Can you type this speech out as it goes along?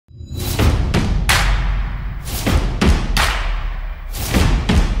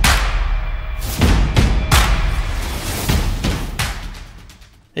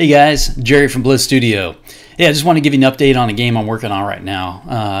Hey guys, Jerry from blizstudio. Yeah, I just want to give you an update on a game I'm working on right now.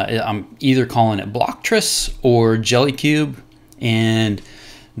 I'm either calling it blocktris or JellyCube, and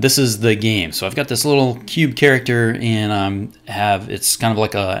this is the game. So I've got this little cube character, and it's kind of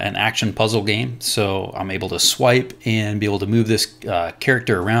like an action puzzle game. So I'm able to swipe and be able to move this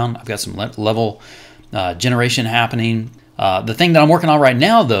character around. I've got some level generation happening. The thing that I'm working on right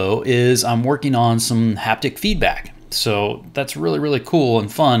now, though, is I'm working on some haptic feedback. So that's really, really cool and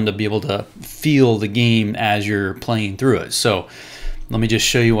fun to be able to feel the game as you're playing through it. So let me just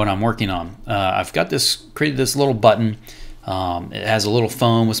show you what I'm working on. I've got created this little button. It has a little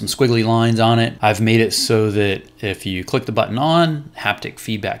phone with some squiggly lines on it. I've made it so that if you click the button on, haptic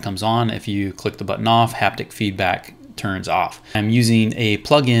feedback comes on. If you click the button off, haptic feedback turns off. I'm using a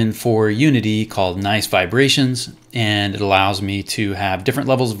plugin for Unity called nicevibrations, and it allows me to have different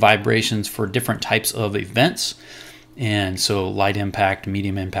levels of vibrations for different types of events. And so light impact,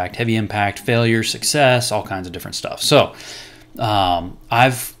 medium impact, heavy impact, failure, success, all kinds of different stuff. So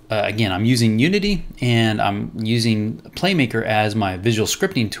again, I'm using Unity, and I'm using Playmaker as my visual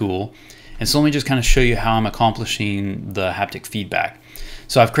scripting tool. And so let me just kind of show you how I'm accomplishing the haptic feedback.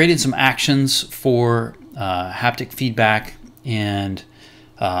 So I've created some actions for haptic feedback, and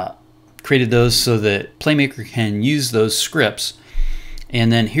created those so that Playmaker can use those scripts. And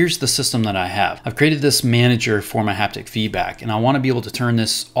then here's the system that I have. I've created this manager for my haptic feedback, and I want to be able to turn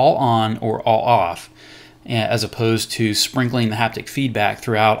this all on or all off, as opposed to sprinkling the haptic feedback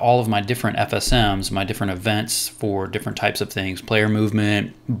throughout all of my different FSMs, my different events for different types of things, player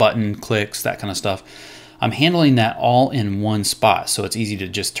movement, button clicks, that kind of stuff. I'm handling that all in one spot, so it's easy to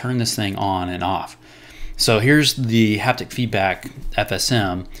just turn this thing on and off. So here's the haptic feedback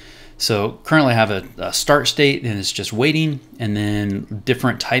FSM. So currently I have a start state, and it's just waiting, and then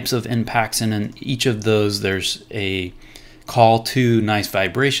different types of impacts, and in each of those there's a call to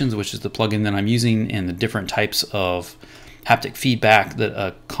nicevibrations, which is the plugin that I'm using, and the different types of haptic feedback that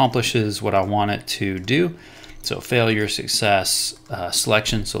accomplishes what I want it to do. So failure, success,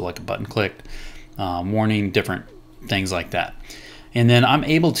 selection, so like a button clicked, warning, different things like that. And then I'm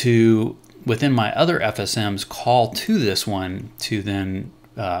able to, within my other FSMs, call to this one to then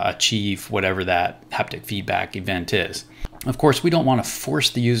achieve whatever that haptic feedback event is. Of course, we don't want to force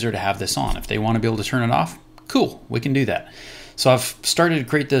the user to have this on. If they want to be able to turn it off, cool, we can do that. So I've started to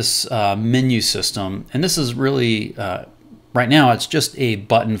create this menu system, and this is really, right now it's just a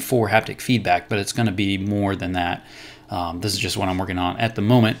button for haptic feedback, but it's going to be more than that. This is just what I'm working on at the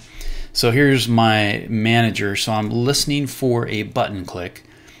moment. So here's my manager. So I'm listening for a button click,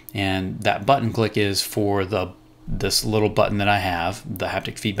 and that button click is for this little button that I have, the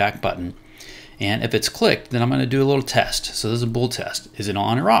haptic feedback button. And if it's clicked, then I'm going to do a little test. So this is a bool test. Is it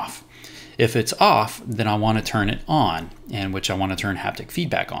on or off? If it's off, then I want to turn it on, and which I want to turn haptic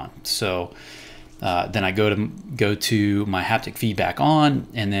feedback on. So then I go to my haptic feedback on,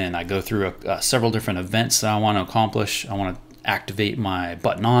 and then I go through several different events that I want to accomplish. I want to activate my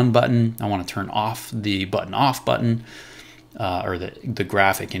button on button. I want to turn off the button off button, or the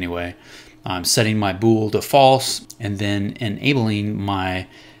graphic anyway. I'm setting my bool to false, and then enabling my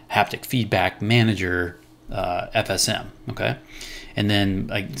haptic feedback manager FSM. Okay, and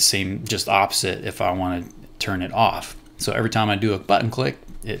then same, just opposite if I want to turn it off. So every time I do a button click,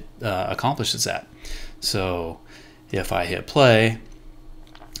 it accomplishes that. So if I hit play,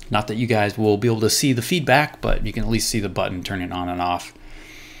 not that you guys will be able to see the feedback, but you can at least see the button turning on and off.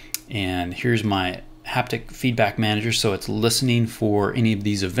 And here's my haptic feedback manager. So it's listening for any of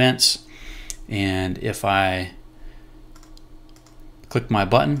these events. And if I click my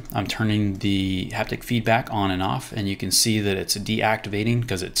button, I'm turning the haptic feedback on and off, and you can see that it's deactivating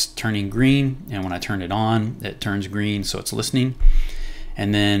because it's turning green, and when I turn it on, it turns green, so it's listening.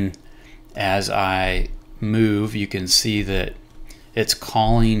 And then as I move, you can see that it's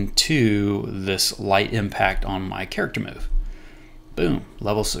calling to this light impact on my character move. Boom,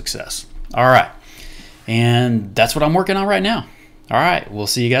 level success. All right, and that's what I'm working on right now. All right, we'll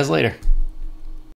see you guys later.